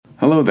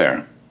Hello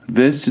there.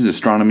 This is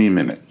Astronomy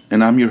Minute,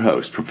 and I'm your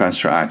host,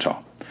 Professor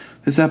Atal.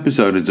 This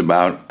episode is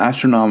about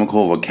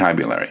astronomical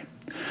vocabulary.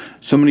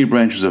 So many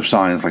branches of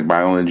science like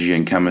biology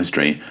and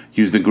chemistry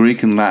use the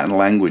Greek and Latin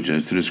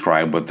languages to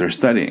describe what they're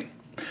studying.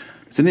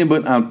 Does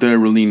anybody out there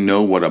really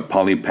know what a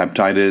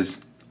polypeptide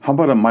is? How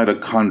about a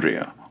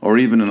mitochondria, or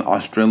even an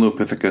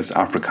Australopithecus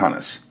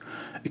africanus?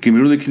 It can be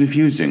really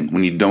confusing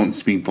when you don't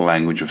speak the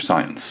language of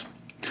science.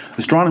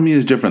 Astronomy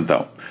is different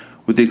though.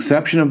 With the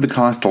exception of the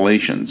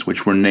constellations,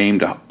 which were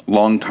named a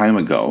long time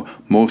ago,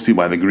 mostly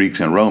by the Greeks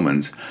and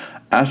Romans,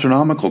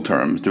 astronomical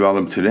terms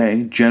developed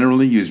today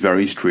generally use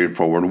very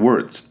straightforward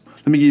words.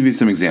 Let me give you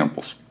some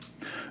examples.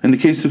 In the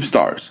case of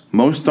stars,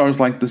 most stars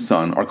like the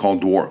Sun are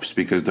called dwarfs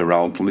because they're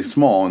relatively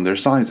small in their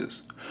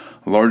sizes.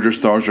 Larger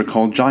stars are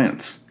called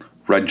giants.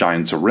 Red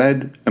giants are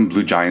red, and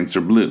blue giants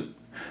are blue.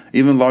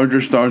 Even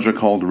larger stars are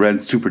called red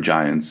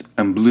supergiants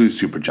and blue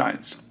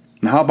supergiants.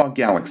 Now how about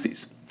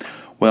galaxies?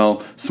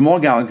 Well, small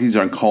galaxies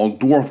are called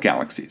dwarf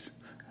galaxies,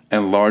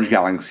 and large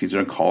galaxies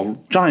are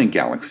called giant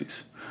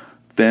galaxies.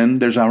 Then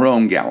there's our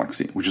own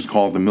galaxy, which is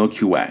called the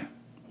Milky Way.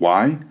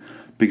 Why?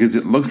 Because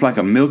it looks like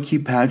a milky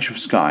patch of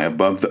sky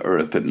above the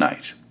Earth at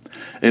night.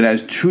 It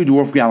has two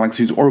dwarf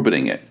galaxies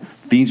orbiting it.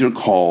 These are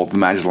called the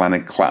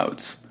Magellanic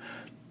Clouds.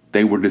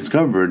 They were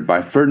discovered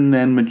by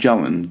Ferdinand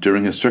Magellan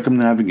during his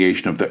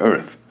circumnavigation of the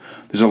Earth.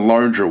 There's a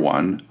larger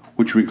one,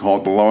 which we call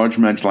the Large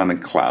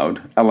Magellanic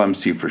Cloud,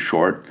 LMC for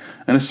short,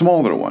 and a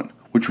smaller one,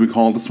 which we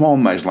call the Small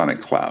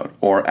Magellanic Cloud,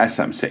 or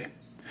SMC.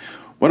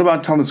 What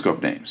about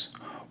telescope names?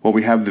 Well,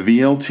 we have the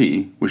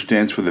VLT, which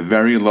stands for the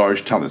Very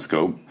Large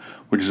Telescope,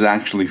 which is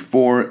actually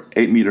 4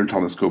 8-meter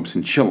telescopes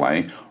in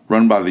Chile,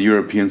 run by the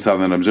European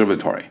Southern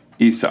Observatory,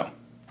 ESO.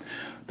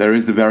 There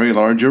is the Very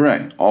Large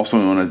Array, also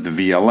known as the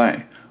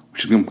VLA,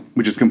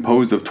 which is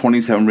composed of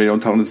 27 radio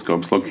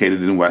telescopes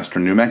located in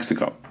western New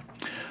Mexico.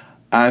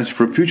 As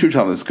for future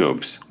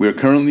telescopes, we are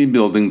currently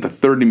building the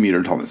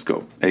 30-meter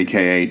telescope,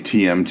 aka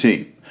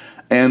TMT,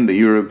 and the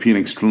European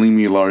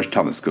Extremely Large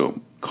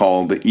Telescope,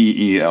 called the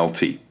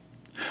EELT.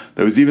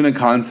 There was even a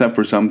concept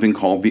for something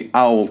called the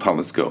OWL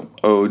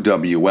Telescope,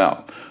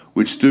 OWL,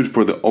 which stood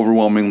for the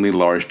Overwhelmingly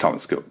Large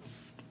Telescope.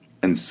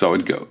 And so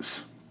it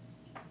goes.